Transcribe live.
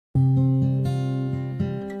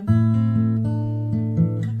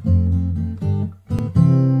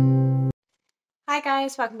Hi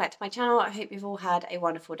guys, welcome back to my channel. I hope you've all had a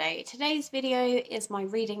wonderful day. Today's video is my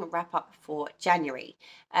reading wrap up for January.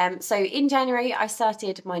 So in January I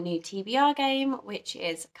started my new TBR game, which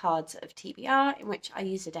is Cards of TBR, in which I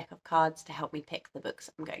use a deck of cards to help me pick the books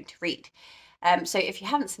I'm going to read. So if you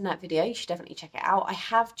haven't seen that video, you should definitely check it out. I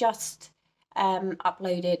have just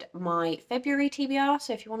uploaded my February TBR,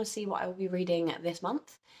 so if you want to see what I will be reading this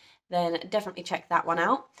month, then definitely check that one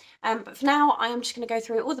out. But for now, I am just going to go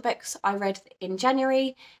through all the books I read in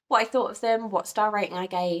January, what I thought of them, what star rating I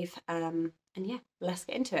gave, and yeah, let's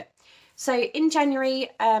get into it. So in January,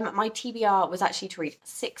 my TBR was actually to read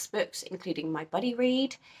 6 books, including my buddy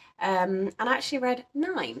read, and I actually read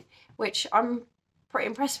 9, which I'm pretty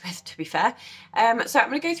impressed with, to be fair. So I'm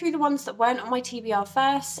going to go through the ones that weren't on my TBR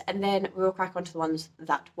first, and then we'll crack on to the ones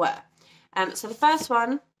that were. So the first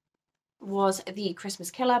one was The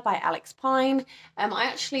Christmas Killer by Alex Pine. I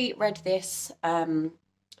actually read this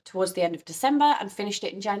towards the end of December and finished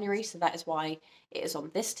it in January, so that is why it is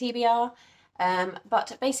on this TBR.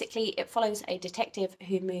 But basically it follows a detective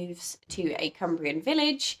who moves to a Cumbrian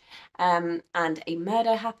village and a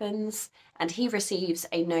murder happens, and he receives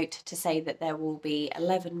a note to say that there will be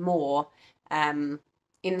 11 more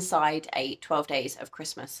inside a 12 Days of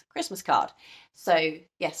Christmas card. So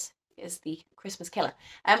yes, is The Christmas Killer.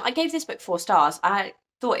 I gave this book 4 stars. I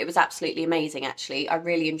thought it was absolutely amazing, actually. I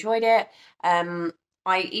really enjoyed it.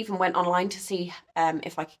 I even went online to see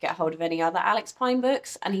if I could get hold of any other Alex Pine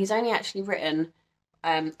books, and he's only actually written,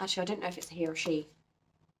 actually I don't know if it's a he or she.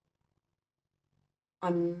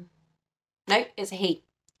 No, it's a he.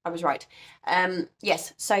 I was right.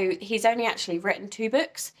 Yes, so he's only actually written 2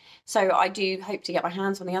 books, so I do hope to get my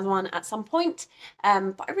hands on the other one at some point,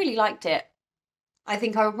 but I really liked it. I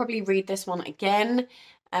think I will probably read this one again.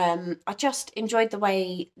 I just enjoyed the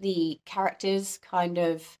way the characters kind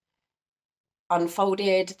of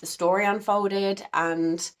unfolded, the story unfolded,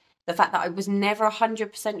 and the fact that I was never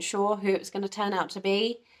 100% sure who it was going to turn out to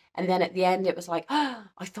be. And then at the end it was like, oh,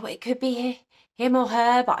 I thought it could be him or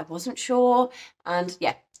her, but I wasn't sure. And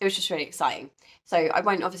yeah, it was just really exciting. So I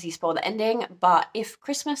won't obviously spoil the ending, but if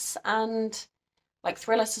Christmas and like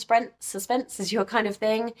thriller suspense is your kind of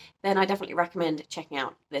thing, then I definitely recommend checking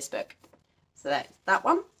out this book. So that's that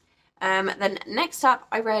one. Then next up,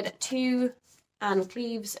 I read 2 Anne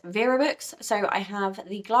Cleeves Vera books. So I have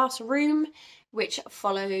The Glass Room, which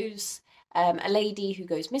follows a lady who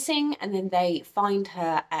goes missing, and then they find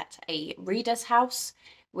her at a reader's house,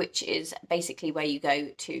 which is basically where you go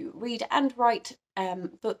to read and write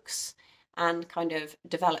books and kind of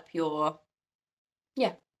develop your,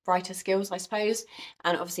 writer skills, I suppose.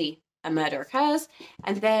 And obviously a murder occurs.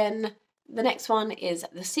 And then the next one is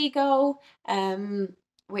The Seagull,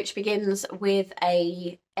 which begins with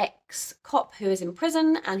a ex-cop who is in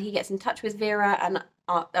prison, and he gets in touch with Vera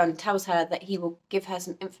and tells her that he will give her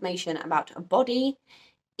some information about a body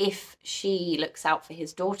if she looks out for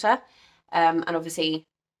his daughter. And obviously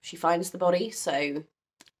she finds the body, so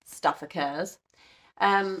stuff occurs.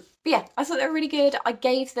 But yeah, I thought they were really good. I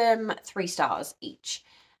gave them 3 stars each.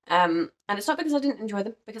 And it's not because I didn't enjoy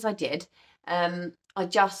them, because I did.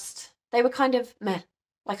 They were kind of meh.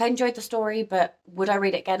 Like, I enjoyed the story, but would I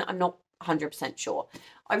read it again? I'm not 100% sure.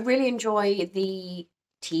 I really enjoy the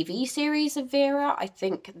TV series of Vera. I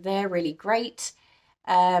think they're really great.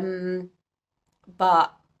 But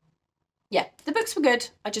yeah, the books were good.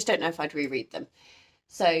 I just don't know if I'd reread them.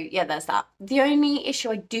 So yeah, there's that. The only issue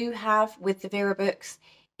I do have with the Vera books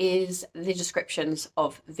is the descriptions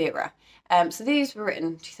of Vera. So these were written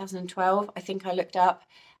in 2012, I think I looked up.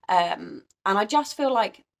 And I just feel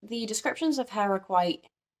like the descriptions of her are quite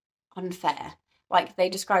unfair. Like, they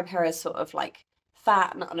describe her as sort of like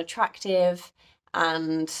fat and unattractive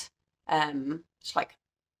and just like,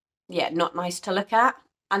 yeah, not nice to look at.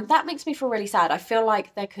 And that makes me feel really sad. I feel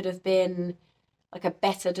like there could have been like a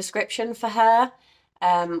better description for her,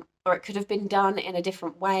 or it could have been done in a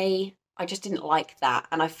different way. I just didn't like that,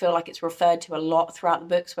 and I feel like it's referred to a lot throughout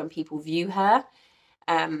the books when people view her.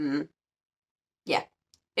 Yeah,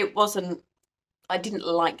 it wasn't, I didn't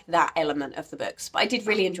like that element of the books, but I did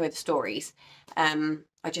really enjoy the stories.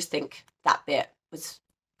 I just think that bit was,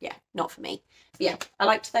 yeah, not for me. But yeah, I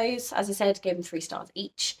liked those. As I said, gave them 3 stars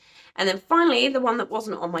each. And then finally, the one that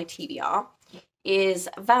wasn't on my TBR is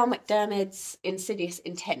Val McDermid's Insidious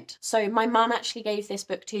Intent. So my mum actually gave this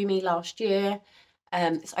book to me last year.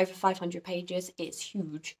 It's over 500 pages. It's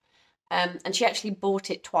huge. And she actually bought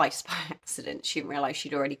it twice by accident. She didn't realise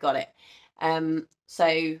she'd already got it.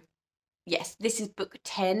 So yes, this is book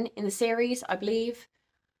 10 in the series, I believe,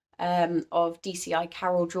 of DCI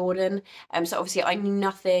Carol Jordan. So obviously I knew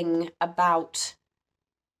nothing about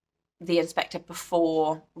the Inspector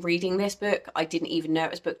before reading this book. I didn't even know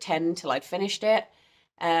it was book 10 until I'd finished it.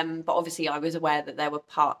 But obviously I was aware that there were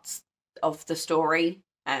parts of the story,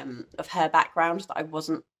 of her background, that I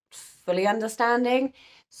wasn't fully understanding.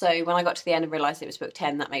 So when I got to the end and realised it was book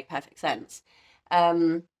 10, that made perfect sense.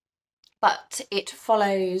 But it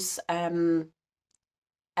follows a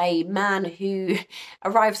man who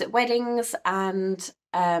arrives at weddings and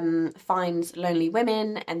finds lonely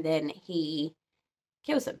women, and then he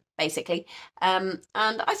kills them, basically. And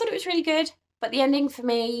I thought it was really good, but the ending for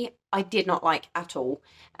me, I did not like at all.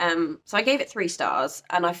 So I gave it 3 stars,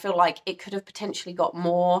 and I feel like it could have potentially got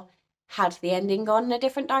more had the ending gone in a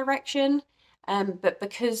different direction. But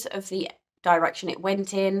because of the direction it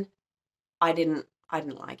went in, I didn't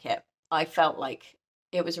like it. I felt like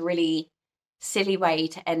it was a really silly way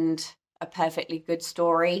to end a perfectly good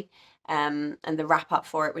story. And the wrap up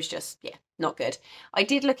for it was just, yeah, not good. I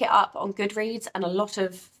did look it up on Goodreads, and a lot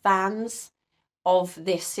of fans of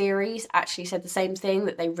this series actually said the same thing,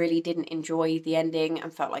 that they really didn't enjoy the ending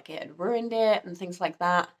and felt like it had ruined it and things like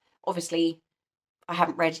that. Obviously, I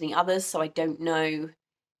haven't read any others, so I don't know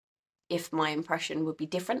if my impression would be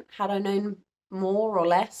different had I known more or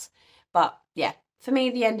less. But yeah, for me,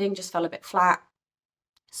 the ending just fell a bit flat.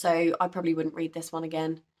 So I probably wouldn't read this one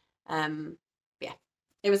again. Yeah,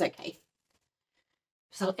 it was okay.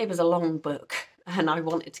 So it was a long book and I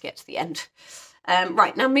wanted to get to the end.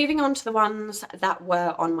 Right, now moving on to the ones that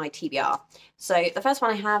were on my TBR. So the first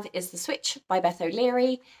one I have is The Switch by Beth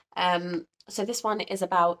O'Leary. So this one is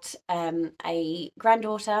about a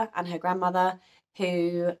granddaughter and her grandmother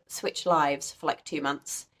who switch lives for like 2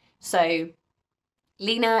 months. So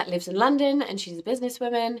Lena lives in London and she's a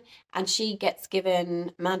businesswoman, and she gets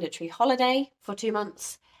given mandatory holiday for 2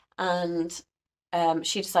 months, and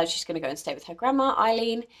she decides she's going to go and stay with her grandma,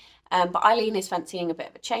 Eileen. But Eileen is fancying a bit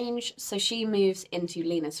of a change, so she moves into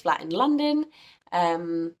Lena's flat in London.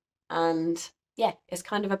 And yeah, it's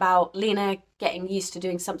kind of about Lena getting used to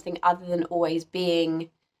doing something other than always being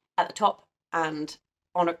at the top and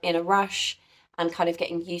in a rush, and kind of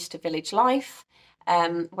getting used to village life.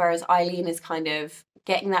 Whereas Eileen is kind of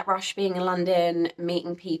getting that rush, being in London,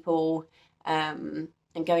 meeting people, and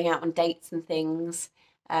going out on dates and things.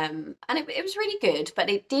 And it was really good, but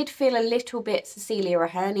it did feel a little bit Cecilia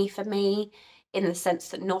Ahern for me, in the sense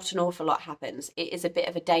that not an awful lot happens. It is a bit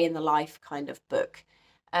of a day in the life kind of book.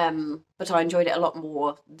 But I enjoyed it a lot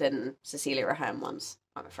more than Cecilia Ahern ones,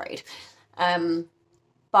 I'm afraid.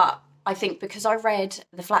 But I think because I read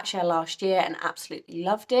The Flat Share last year and absolutely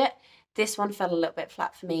loved it, this one fell a little bit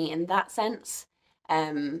flat for me in that sense.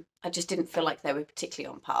 I just didn't feel like they were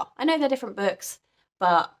particularly on par. I know they're different books,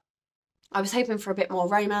 but I was hoping for a bit more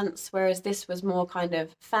romance, whereas this was more kind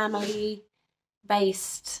of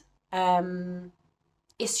family-based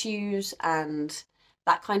issues and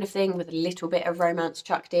that kind of thing, with a little bit of romance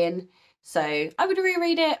chucked in. So I would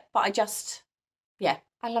reread it, but yeah,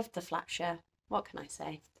 I loved The Flat Share. What can I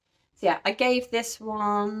say? So yeah, I gave this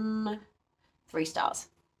one 3 stars.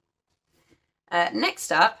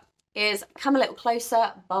 Next up is Come a Little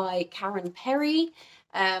Closer by Karen Perry.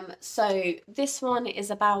 So this one is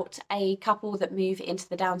about a couple that move into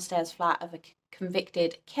the downstairs flat of a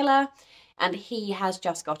convicted killer, and he has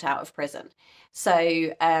just got out of prison. So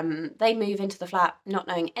they move into the flat not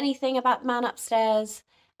knowing anything about the man upstairs,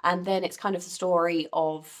 and then it's kind of the story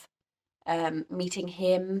of meeting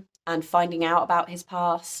him and finding out about his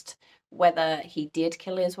past, whether he did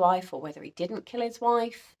kill his wife or whether he didn't kill his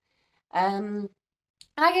wife. And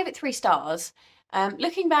I gave it 3 stars.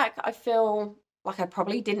 Looking back, I feel like I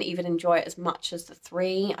probably didn't even enjoy it as much as the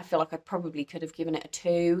 3. I feel like I probably could have given it a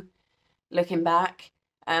 2 looking back.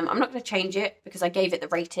 I'm not going to change it because I gave it the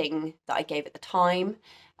rating that I gave at the time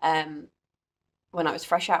when I was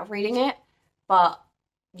fresh out of reading it. But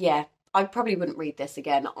yeah, I probably wouldn't read this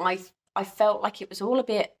again. I felt like it was all a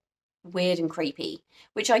bit weird and creepy,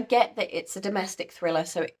 which I get that it's a domestic thriller,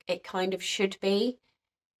 so it kind of should be.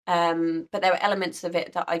 But there were elements of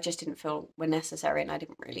it that I just didn't feel were necessary, and I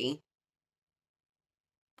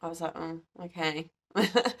was like, oh, okay.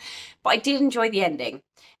 But I did enjoy the ending.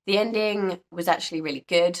 The ending was actually really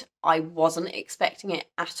good. I wasn't expecting it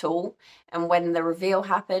at all. And when the reveal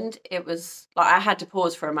happened, it was like I had to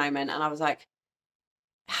pause for a moment, and I was like,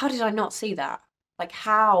 how did I not see that? Like,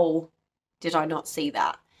 how did I not see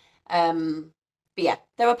that? But yeah,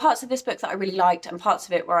 there were parts of this book that I really liked, and parts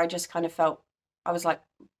of it where I just kind of felt, I was like,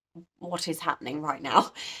 what is happening right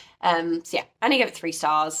now? So yeah, I only gave it 3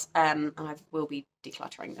 stars, and I will be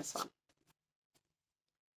decluttering this one.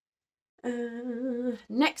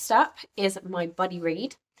 Next up is my buddy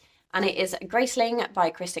read, and it is Graceling by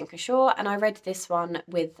Kristen Cashore, and I read this one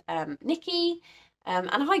with Nikki, And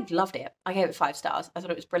I loved it. I gave it 5 stars. I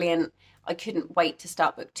thought it was brilliant. I couldn't wait to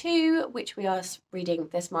start book 2, which we are reading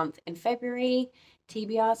this month in February.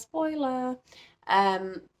 TBR spoiler.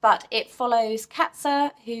 But it follows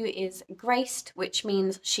Katza, who is graced, which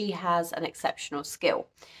means she has an exceptional skill.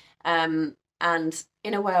 And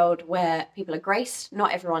in a world where people are graced,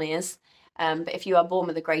 not everyone is. But if you are born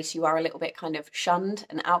with a grace, you are a little bit kind of shunned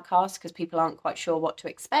and outcast because people aren't quite sure what to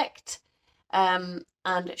expect. And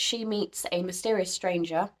she meets a mysterious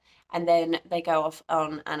stranger, and then they go off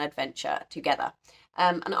on an adventure together.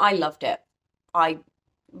 And I loved it. I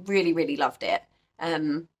really, really loved it.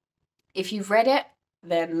 If you've read it,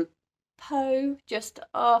 then Poe just,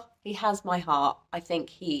 oh, he has my heart. I think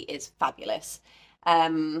he is fabulous.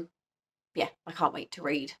 Yeah, I can't wait to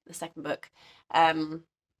read the second book.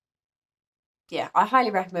 Yeah, I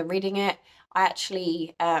highly recommend reading it. I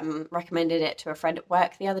actually recommended it to a friend at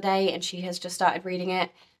work the other day, and she has just started reading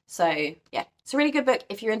it. So yeah, it's a really good book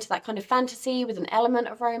if you're into that kind of fantasy with an element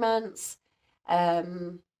of romance. Yeah,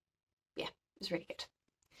 it's really good.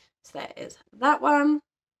 So there is that one.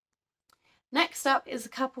 Next up is A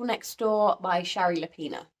Couple Next Door by Shari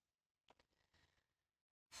Lapina.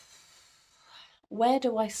 Where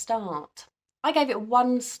do I start? I gave it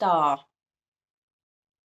 1 star.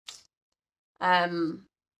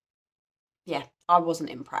 Yeah, I wasn't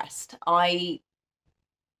impressed. The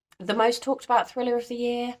most talked about thriller of the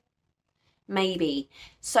year, maybe.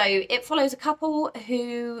 So it follows a couple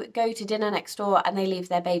who go to dinner next door and they leave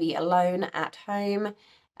their baby alone at home.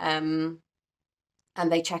 And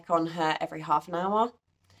they check on her every half an hour.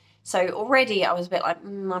 So already I was a bit like,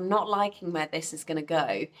 I'm not liking where this is going to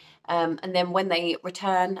go. And then when they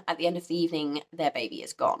return at the end of the evening, their baby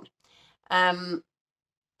is gone. I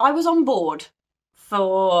was on board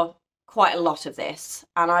for quite a lot of this,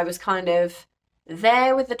 and I was kind of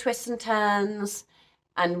there with the twists and turns,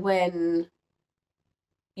 and when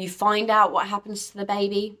you find out what happens to the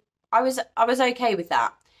baby, I was okay with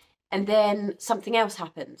that. And then something else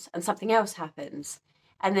happens, and something else happens,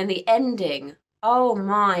 and then the ending. Oh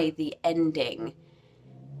my, the ending.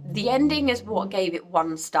 The ending is what gave it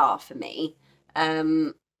 1 star for me.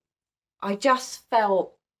 I just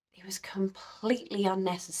felt it was completely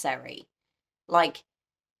unnecessary. Like,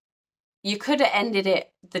 you could have ended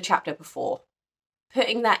it the chapter before.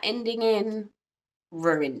 Putting that ending in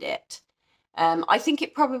ruined it. I think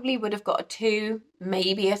it probably would have got a 2,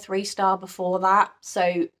 maybe a 3 star before that.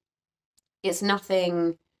 So it's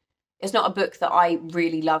nothing, it's not a book that I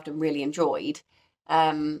really loved and really enjoyed.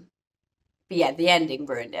 But yeah, the ending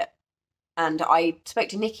ruined it. And I spoke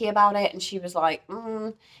to Nikki about it, and she was like,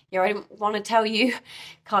 yeah, I didn't want to tell you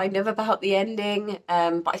kind of about the ending.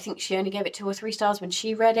 But I think she only gave it 2 or 3 stars when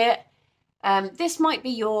she read it. This might be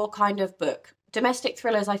your kind of book. Domestic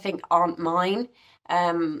thrillers, I think, aren't mine.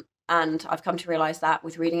 And I've come to realise that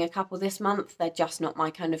with reading a couple this month, they're just not my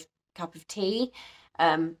kind of cup of tea.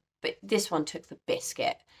 But this one took the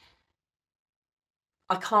biscuit.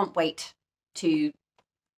 I can't wait to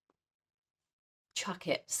chuck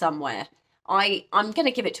it somewhere. I'm going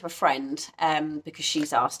to give it to a friend because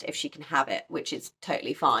she's asked if she can have it, which is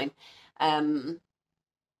totally fine. But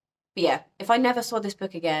yeah, if I never saw this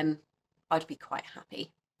book again, I'd be quite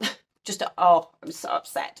happy. I'm so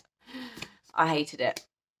upset. I hated it.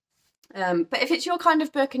 But if it's your kind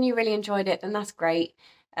of book and you really enjoyed it, then that's great.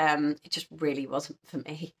 It just really wasn't for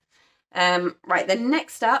me. Right, then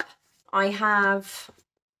next up, I have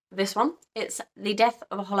this one. It's The Death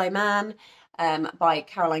of a Hollow Man by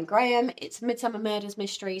Caroline Graham. It's a Midsummer Murders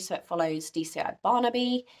mystery, so it follows DCI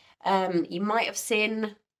Barnaby. You might have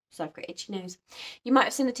seen, so I've got itchy nose. You might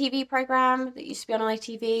have seen the TV programme that used to be on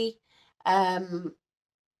ITV.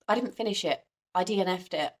 I didn't finish it. I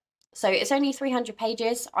DNF'd it. So it's only 300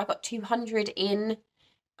 pages. I got 200 in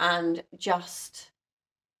and just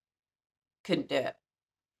couldn't do it,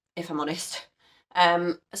 if I'm honest.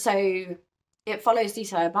 So it follows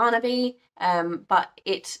DCI Barnaby, but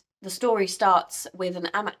the story starts with an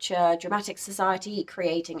amateur dramatic society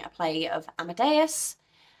creating a play of Amadeus,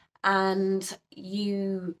 and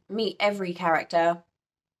you meet every character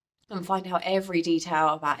and find out every detail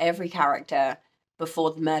about every character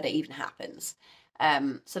before the murder even happens.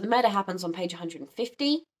 So the murder happens on page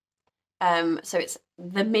 150. So it's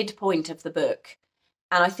the midpoint of the book.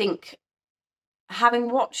 And I think having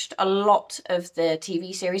watched a lot of the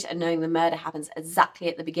TV series and knowing the murder happens exactly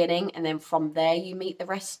at the beginning, and then from there you meet the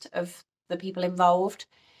rest of the people involved,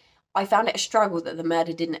 I found it a struggle that the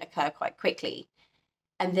murder didn't occur quite quickly.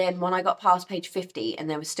 And then when I got past page 50 and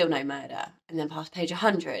there was still no murder, and then past page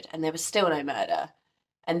 100 and there was still no murder,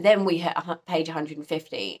 and then we hit page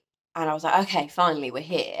 150 and I was like, okay, finally we're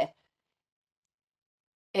here.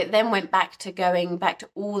 it then went back to going back to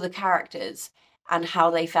all the characters and how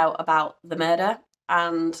they felt about the murder,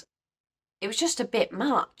 and it was just a bit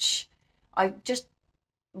much. I just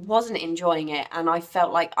wasn't enjoying it, and I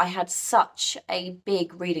felt like I had such a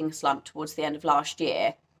big reading slump towards the end of last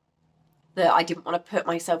year that I didn't want to put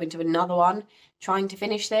myself into another one trying to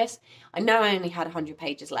finish this. I know I only had 100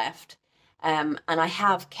 pages left, and I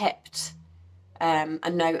have kept a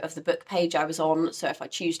note of the book page I was on, so if I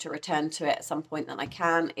choose to return to it at some point, then I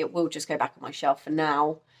can. It will just go back on my shelf for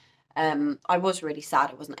now. I was really sad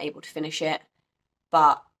I wasn't able to finish it,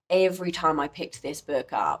 but every time I picked this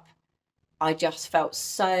book up, I just felt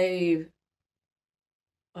so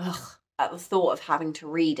at the thought of having to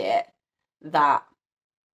read it that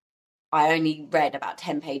I only read about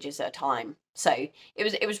 10 pages at a time. So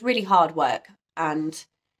it was really hard work, and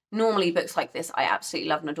normally books like this I absolutely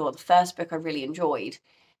love and adore. The first book I really enjoyed,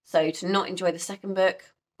 so to not enjoy the second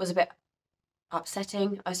book was a bit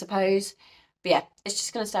upsetting, I suppose. But yeah, it's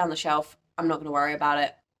just going to stay on the shelf. I'm not going to worry about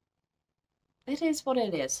it. It is what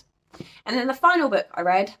it is. And then the final book I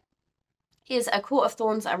read is A Court of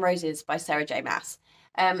Thorns and Roses by Sarah J Maas.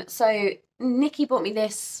 So Nikki bought me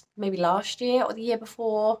this maybe last year or the year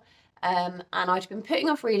before, and I'd been putting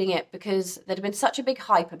off reading it because there'd been such a big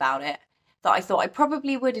hype about it that I thought I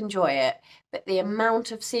probably would enjoy it, but the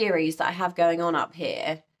amount of series that I have going on up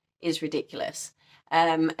here is ridiculous.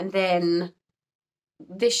 And then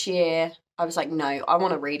this year I was like, no, I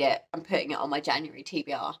want to read it. I'm putting it on my January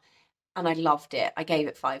TBR, and I loved it. I gave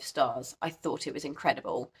it 5 stars. I thought it was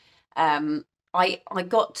incredible. I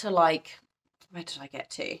got to like, where did I get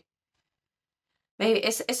to? Maybe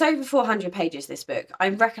it's over 400 pages, this book. I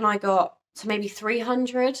reckon I got to maybe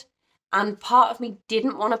 300, and part of me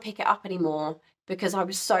didn't want to pick it up anymore because I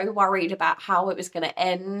was so worried about how it was going to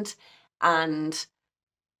end, and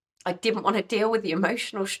I didn't want to deal with the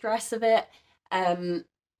emotional stress of it.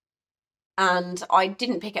 And I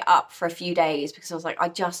didn't pick it up for a few days because I was like, I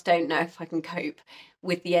just don't know if I can cope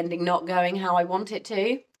with the ending not going how I want it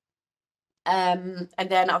to. And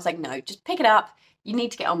then I was like, no, just pick it up. You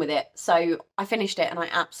need to get on with it. So I finished it and I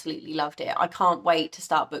absolutely loved it. I can't wait to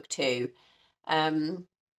start book 2.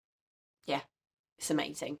 Yeah, it's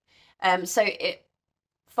amazing. So it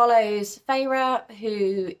follows Feyre,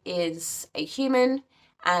 who is a human,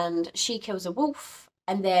 and she kills a wolf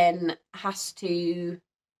and then has to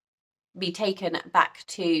be taken back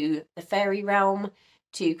to the fairy realm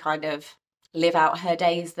to kind of live out her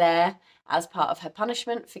days there as part of her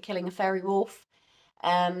punishment for killing a fairy wolf.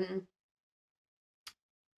 And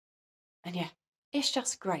yeah, it's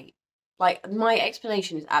just great. Like, my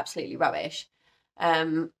explanation is absolutely rubbish.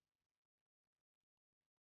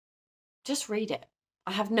 Just read it.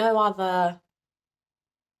 I have no other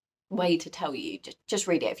way to tell you. Just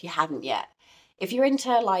read it if you haven't yet. If you're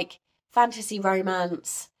into like fantasy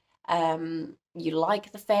romance, you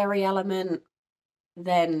like the fairy element,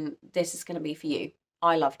 then this is going to be for you.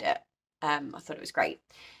 I loved it. I thought it was great.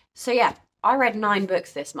 So yeah, I read 9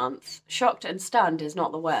 books this month. Shocked and stunned is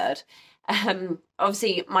not the word.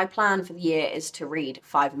 Obviously, my plan for the year is to read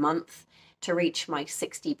 5 a month to reach my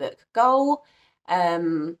 60 book goal.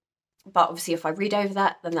 But obviously, if I read over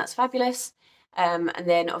that, then that's fabulous. And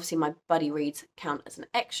then obviously my buddy reads count as an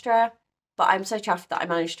extra. But I'm so chuffed that I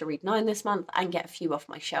managed to read 9 this month and get a few off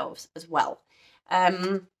my shelves as well.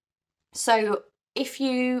 So if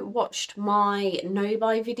you watched my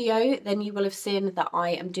no-buy video, then you will have seen that I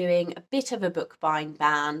am doing a bit of a book buying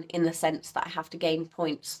ban, in the sense that I have to gain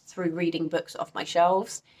points through reading books off my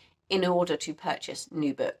shelves in order to purchase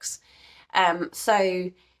new books. So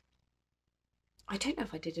I don't know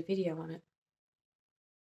if I did a video on it.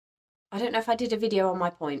 I don't know if I did a video on my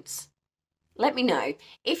points. Let me know.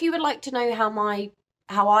 If you would like to know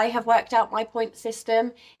how I have worked out my point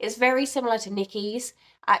system, it's very similar to Nikki's,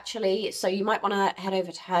 actually, so you might want to head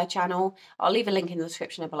over to her channel. I'll leave a link in the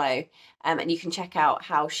description below, and you can check out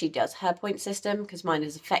how she does her point system, because mine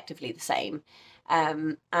is effectively the same.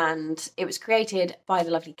 And it was created by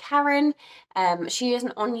the lovely Karen. She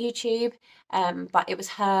isn't on YouTube, but it was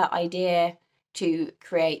her idea to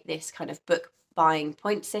create this kind of book buying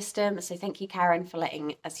point system. So thank you, Karen, for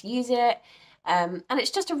letting us use it. And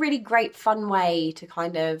it's just a really great fun way to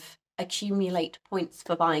kind of accumulate points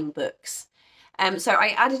for buying books. So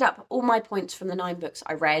I added up all my points from the 9 books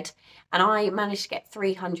I read, and I managed to get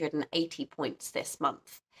 380 points this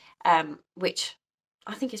month, which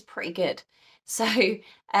I think is pretty good. So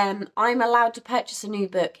I'm allowed to purchase a new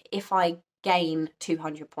book if I gain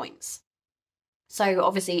 200 points. So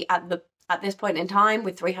obviously at this point in time,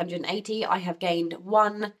 with 380, I have gained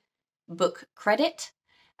 1 book credit,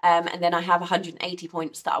 and then I have 180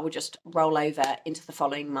 points that I will just roll over into the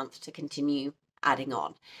following month to continue adding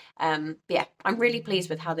on. But yeah, I'm really pleased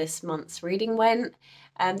with how this month's reading went.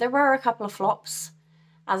 There were a couple of flops,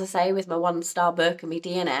 as I say, with my 1-star book and my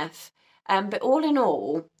DNF. But all in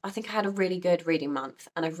all, I think I had a really good reading month,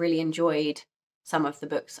 and I've really enjoyed some of the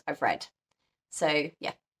books I've read. So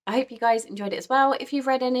yeah, I hope you guys enjoyed it as well. If you've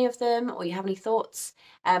read any of them or you have any thoughts,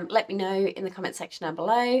 let me know in the comment section down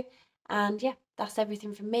below. And yeah, that's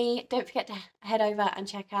everything from me. Don't forget to head over and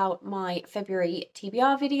check out my February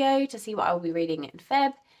TBR video to see what I will be reading in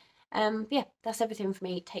Feb. Yeah, that's everything from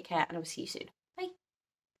me. Take care, and I will see you soon.